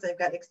PowerPoints, I've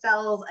got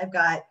Excels, I've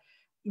got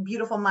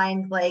beautiful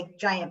mind, like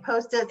giant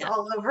Post-its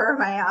all over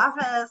my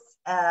office.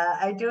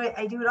 I do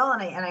it all.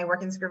 And I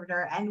work in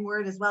Scrivener and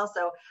Word as well.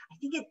 So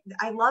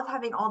I love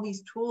having all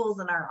these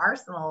tools in our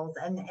arsenals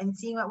and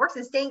seeing what works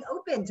and staying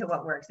open to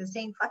what works and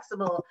staying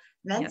flexible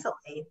mentally.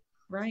 Yeah.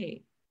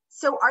 Right.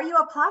 So are you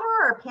a plotter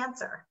or a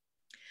pantser?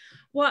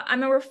 Well,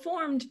 I'm a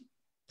reformed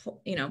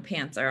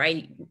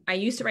pantser. I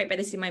used to write by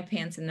the seat of my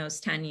pants in those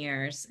 10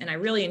 years, and I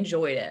really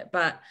enjoyed it.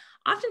 But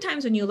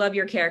oftentimes when you love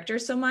your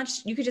characters so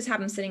much, you could just have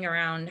them sitting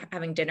around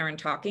having dinner and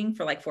talking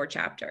for like 4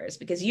 chapters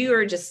because you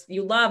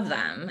love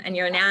them and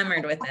you're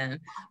enamored with them,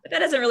 but that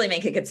doesn't really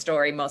make a good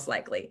story, most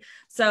likely.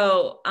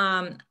 So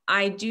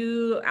I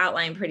do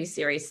outline pretty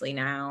seriously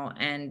now.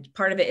 And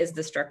part of it is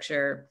the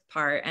structure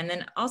part. And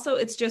then also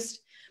it's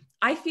just,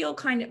 I feel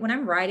when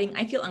I'm writing,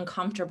 I feel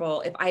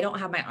uncomfortable if I don't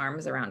have my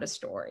arms around a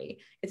story.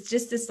 It's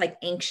just this like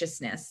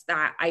anxiousness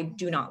that I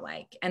do not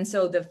like. And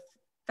so the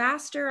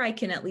faster I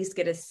can at least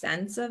get a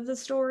sense of the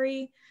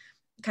story,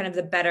 kind of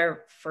the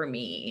better for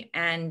me.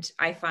 And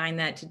I find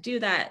that to do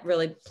that,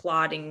 really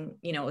plotting,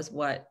 is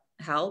what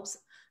helps.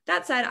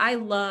 That said, I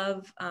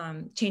love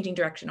changing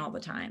direction all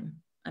the time.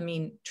 I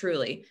mean,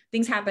 truly,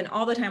 things happen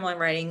all the time while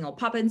I'm writing. I'll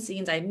pop in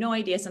scenes. I have no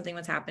idea something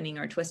was happening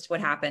or a twist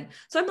would happen.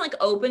 So I'm like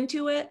open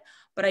to it,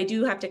 but I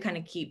do have to kind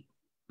of keep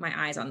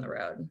my eyes on the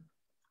road.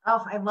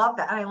 Oh, I love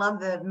that. And I love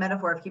the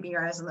metaphor of keeping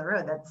your eyes on the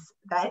road.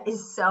 That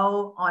is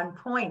so on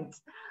point.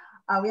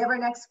 We have our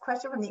next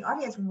question from the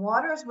audience.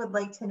 Waters would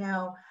like to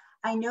know,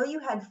 I know you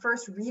had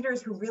first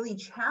readers who really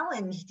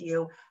challenged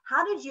you.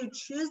 How did you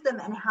choose them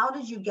and how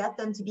did you get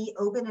them to be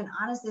open and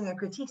honest in their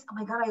critiques? Oh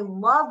my God, I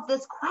love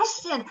this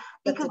question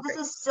because this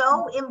is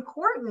so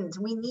important.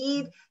 We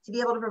need to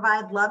be able to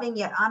provide loving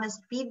yet honest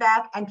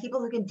feedback and people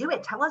who can do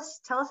it. Tell us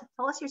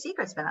your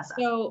secrets, Vanessa.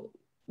 So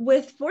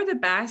with For the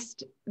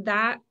Best,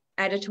 that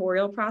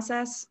editorial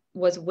process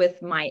was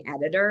with my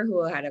editor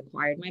who had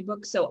acquired my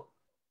book. So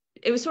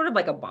it was sort of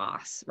like a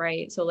boss,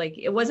 right? So like,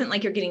 it wasn't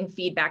like you're getting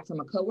feedback from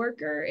a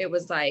coworker. It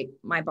was like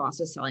my boss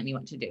was telling me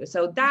what to do.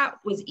 So that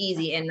was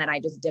easy in that I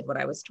just did what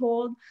I was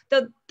told.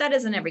 Though that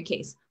isn't every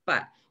case,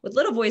 but with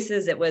Little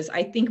Voices, it was,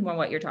 I think, more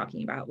what you're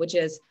talking about, which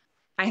is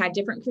I had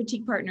different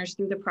critique partners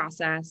through the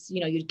process.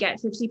 You'd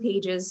get 50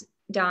 pages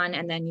done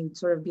and then you'd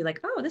sort of be like,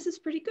 oh, this is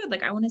pretty good.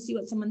 Like, I want to see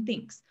what someone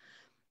thinks.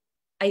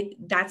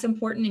 That's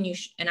important.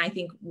 And I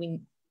think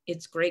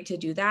it's great to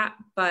do that.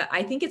 But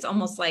I think it's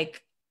almost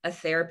like a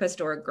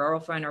therapist or a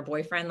girlfriend or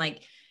boyfriend.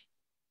 Like,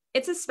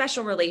 it's a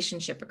special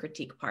relationship, a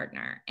critique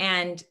partner,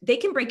 and they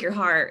can break your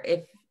heart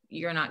if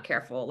you're not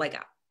careful. Like,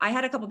 I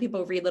had a couple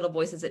people read Little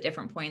Voices at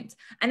different points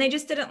and they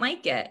just didn't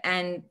like it,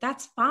 and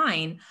that's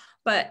fine.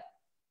 But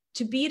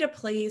to be at a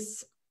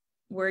place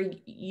where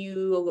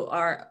you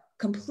are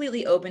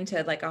completely open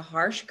to like a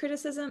harsh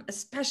criticism,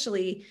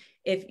 especially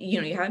if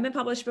you haven't been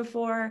published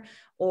before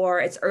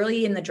or it's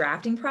early in the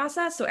drafting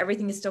process, so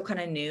everything is still kind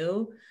of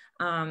new.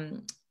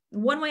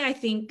 One way I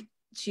think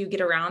to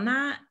get around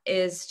that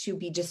is to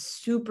be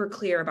just super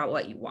clear about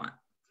what you want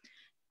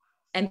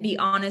and be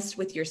honest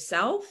with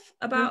yourself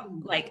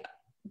about like,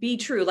 be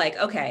true. Like,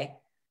 okay,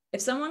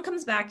 if someone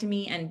comes back to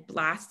me and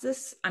blasts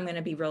this, I'm going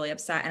to be really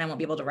upset and I won't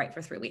be able to write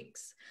for 3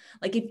 weeks.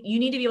 Like, if you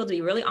need to be able to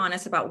be really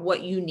honest about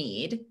what you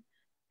need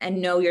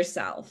and know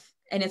yourself.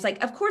 And it's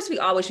like, of course we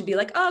always should be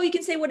like, oh, you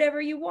can say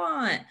whatever you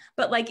want,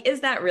 but like,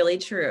 is that really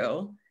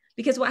true?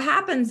 Because what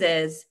happens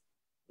is,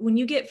 when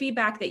you get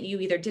feedback that you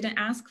either didn't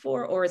ask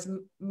for or is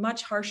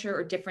much harsher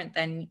or different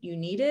than you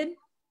needed,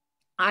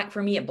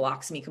 for me, it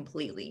blocks me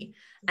completely.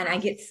 And I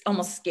get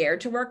almost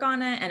scared to work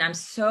on it. And I'm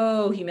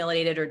so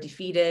humiliated or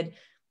defeated.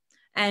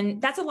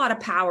 And that's a lot of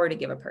power to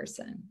give a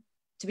person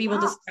to be able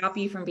to stop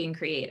you from being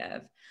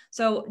creative.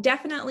 So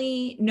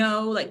definitely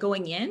know, like,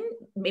 going in,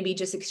 maybe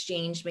just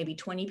exchange maybe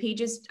 20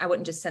 pages. I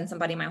wouldn't just send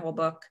somebody my whole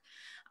book.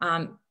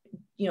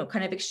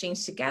 Kind of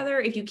exchange together.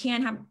 If you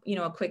can have,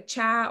 a quick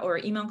chat or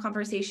email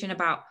conversation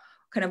about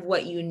kind of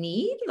what you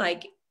need,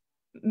 like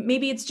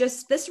maybe it's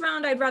just this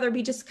round, I'd rather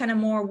be just kind of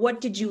more, what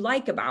did you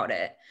like about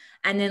it?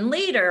 And then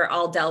later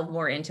I'll delve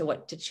more into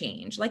what to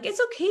change. Like, it's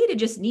okay to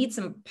just need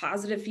some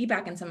positive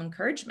feedback and some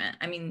encouragement.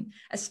 I mean,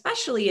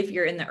 especially if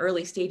you're in the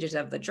early stages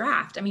of the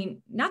draft. I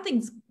mean,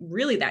 nothing's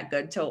really that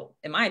good till,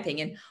 in my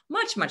opinion,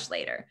 much, much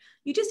later.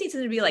 You just need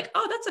something to be like,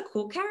 oh, that's a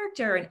cool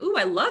character. And, ooh,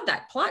 I love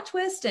that plot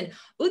twist. And,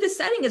 ooh, the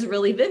setting is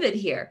really vivid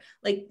here.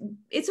 Like,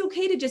 it's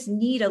okay to just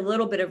need a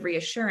little bit of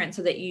reassurance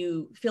so that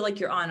you feel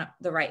like you're on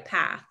the right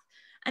path.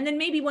 And then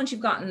maybe once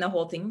you've gotten the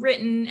whole thing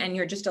written and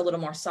you're just a little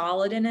more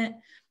solid in it,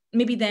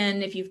 maybe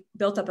then if you've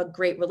built up a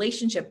great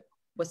relationship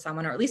with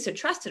someone, or at least a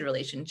trusted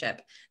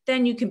relationship,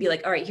 then you can be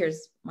like, all right,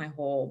 here's my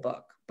whole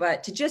book.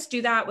 But to just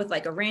do that with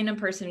like a random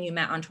person you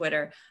met on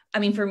Twitter, I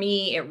mean, for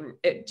me,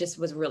 it just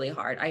was really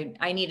hard.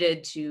 I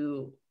needed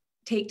to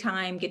take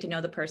time, get to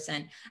know the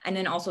person, and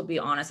then also be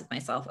honest with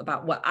myself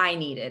about what I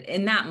needed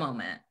in that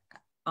moment.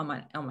 on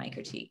my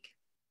critique.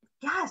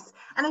 Yes.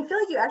 And I feel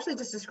like you actually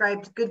just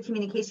described good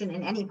communication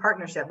in any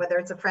partnership, whether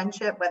it's a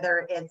friendship,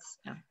 whether it's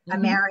a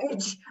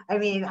marriage. I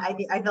mean, I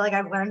feel like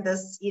I've learned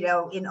this, you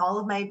know, in all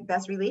of my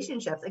best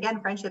relationships,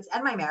 again, friendships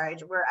and my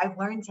marriage, where I've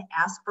learned to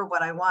ask for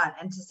what I want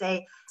and to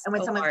say, and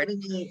when someone's giving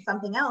me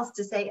something else,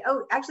 to say,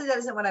 oh, actually, that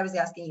isn't what I was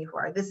asking you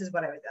for. This is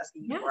what I was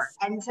asking you for.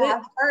 And to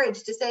have the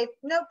courage to say,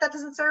 nope, that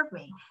doesn't serve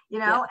me, you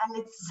know,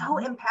 and it's so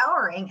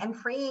empowering and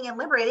freeing and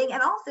liberating.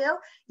 And also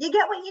you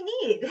get what you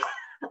need.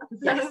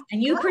 Yes.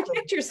 And you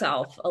protect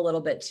yourself a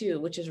little bit too,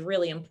 which is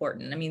really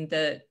important. I mean,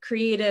 the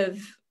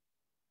creative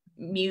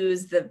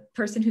muse, the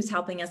person who's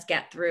helping us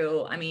get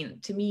through, I mean,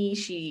 to me,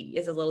 she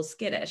is a little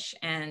skittish.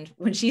 And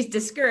when she's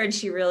discouraged,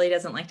 she really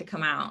doesn't like to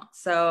come out.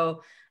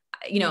 So,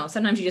 you know,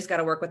 sometimes you just got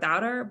to work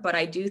without her. But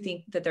I do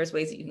think that there's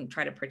ways that you can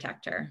try to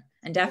protect her.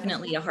 And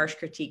definitely a harsh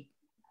critique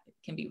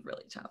can be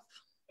really tough.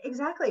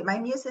 Exactly. My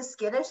muse is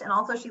skittish, and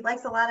also she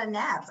likes a lot of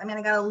naps. I mean,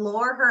 I got to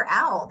lure her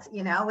out,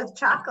 you know, with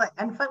chocolate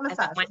and foot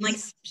massage.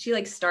 She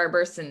likes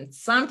Starburst and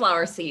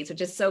sunflower seeds,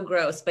 which is so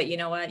gross. But you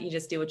know what? You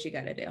just do what you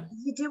got to do.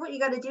 You do what you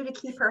got to do to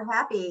keep her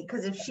happy,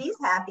 because if she's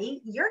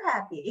happy, you're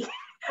happy.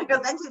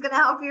 Because then she's going to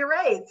help you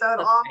right. So it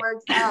all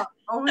works out.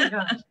 Oh my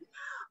gosh.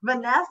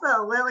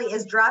 Vanessa Lillie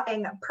is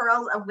dropping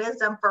pearls of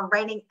wisdom for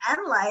writing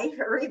and life,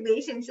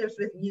 relationships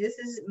with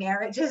muses,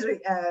 marriages,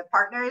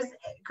 partners,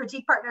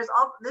 critique partners.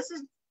 All this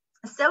is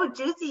so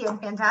juicy and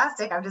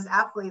fantastic. I'm just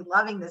absolutely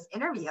loving this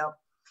interview.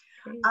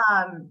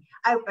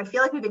 I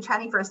feel like we've been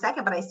chatting for a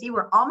second, but I see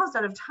we're almost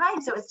out of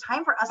time. So it's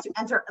time for us to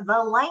enter the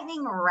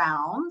lightning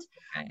round.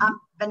 Okay.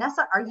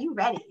 Vanessa, are you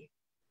ready?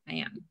 I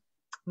am.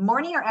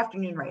 Morning or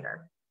afternoon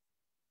writer?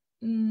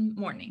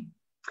 Morning.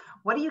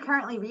 What are you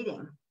currently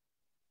reading?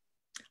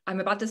 I'm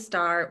about to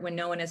start When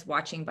No One Is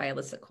Watching by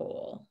Alyssa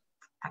Cole.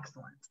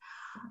 Excellent.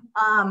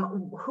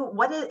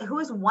 Who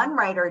is one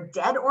writer,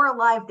 dead or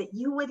alive, that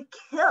you would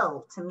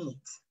kill to meet?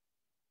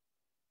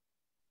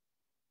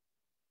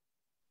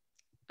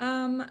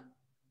 I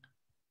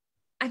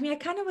mean, I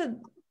kind of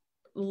would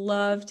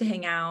love to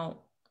hang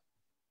out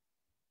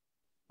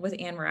with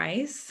Anne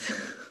Rice.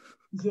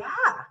 Yeah.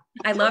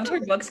 I loved her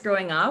books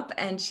growing up,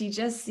 and she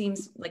just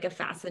seems like a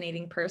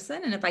fascinating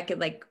person. And if I could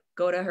like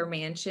go to her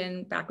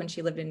mansion back when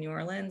she lived in New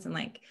Orleans and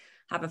like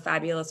have a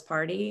fabulous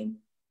party,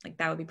 like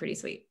that would be pretty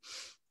sweet.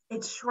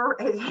 It sure,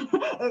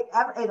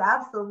 it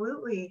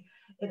absolutely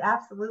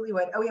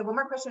would. Oh, we have one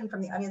more question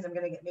from the audience. I'm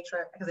going to make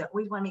sure, because I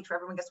always want to make sure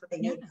everyone gets what they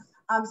need.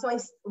 So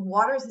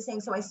Waters is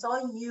saying, so I saw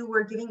you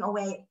were giving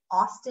away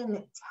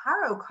Austin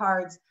tarot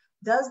cards.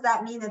 Does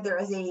that mean that there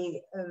is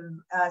a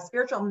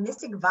spiritual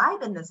mystic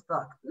vibe in this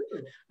book?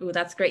 Ooh,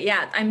 that's great.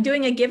 Yeah, I'm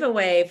doing a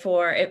giveaway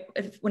for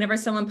if whenever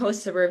someone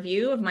posts a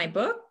review of my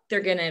book, they're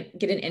going to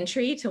get an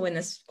entry to win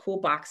this cool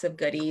box of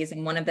goodies.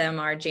 And one of them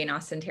are Jane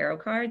Austen tarot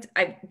cards.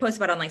 I post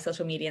about it on like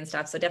social media and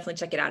stuff. So definitely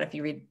check it out if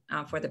you read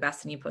For the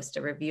Best and you post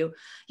a review.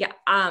 Yeah.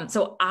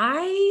 So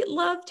I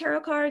love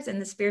tarot cards and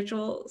the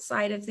spiritual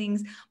side of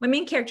things. My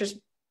main character's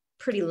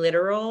pretty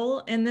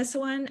literal in this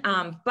one.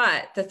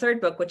 But the third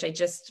book, which I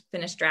just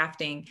finished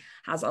drafting,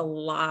 has a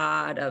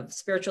lot of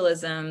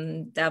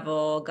spiritualism,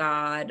 devil,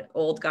 God,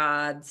 old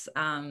gods,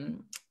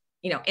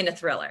 you know, in a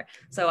thriller.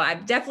 So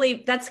I've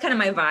definitely, that's kind of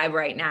my vibe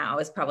right now,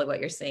 is probably what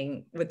you're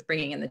seeing with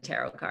bringing in the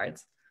tarot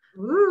cards.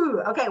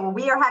 Ooh, okay. Well,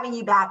 we are having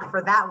you back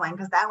for that one,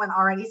 because that one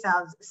already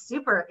sounds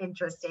super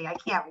interesting. I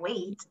can't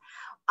wait.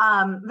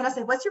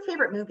 Vanessa, what's your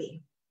favorite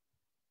movie?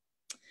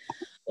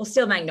 Well,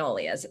 still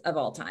Magnolias of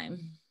all time.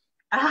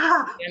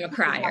 I'm a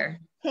crier.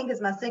 Pink is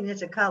my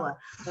signature color.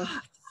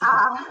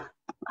 I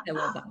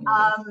love that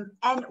movie.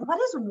 And what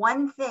is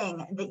one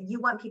thing that you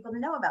want people to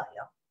know about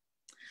you?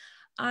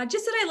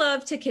 Just that I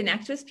love to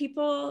connect with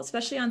people,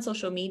 especially on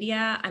social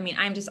media. I mean,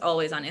 I'm just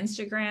always on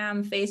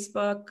Instagram,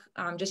 Facebook.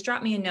 Just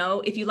drop me a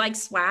note. If you like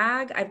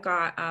swag, I've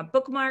got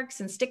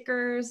bookmarks and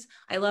stickers.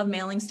 I love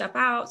mailing stuff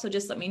out. So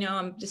just let me know.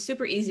 I'm just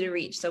super easy to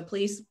reach. So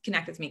please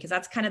connect with me, because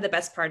that's kind of the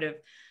best part of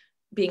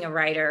being a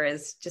writer,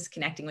 is just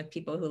connecting with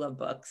people who love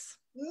books.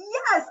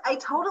 Yes, I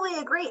totally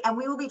agree. And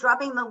we will be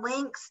dropping the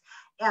links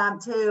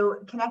to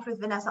connect with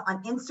Vanessa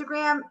on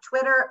Instagram,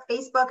 Twitter,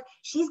 Facebook.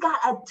 She's got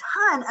a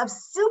ton of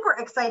super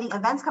exciting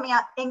events coming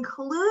out,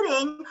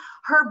 including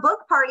her book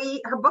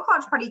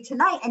launch party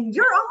tonight. And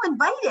you're all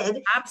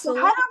invited.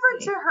 Absolutely. So head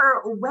over to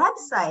her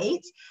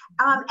website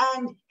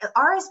and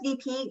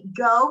RSVP,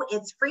 go.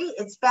 It's free.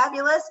 It's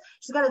fabulous.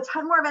 She's got a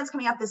ton more events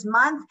coming up this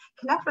month.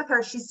 Connect with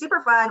her. She's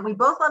super fun. We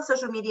both love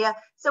social media.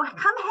 So come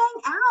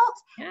hang out.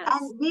 Yes.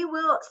 And we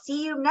will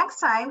see you next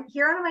time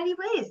here on A Mighty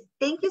Blaze.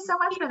 Thank you so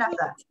much,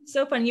 Vanessa.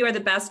 So fun. You are the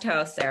best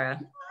host, Sara.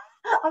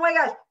 Oh my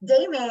gosh,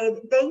 day made.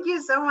 Thank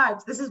you so much.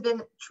 This has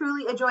been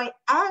truly a joy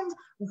and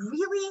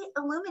really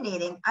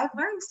illuminating. I've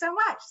learned so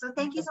much. So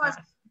thank you so much.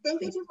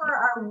 Thank you for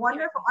our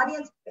wonderful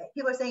audience.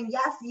 People are saying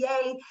yes,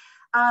 yay.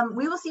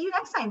 We will see you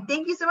next time.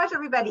 Thank you so much,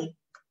 everybody.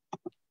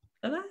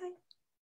 Bye-bye.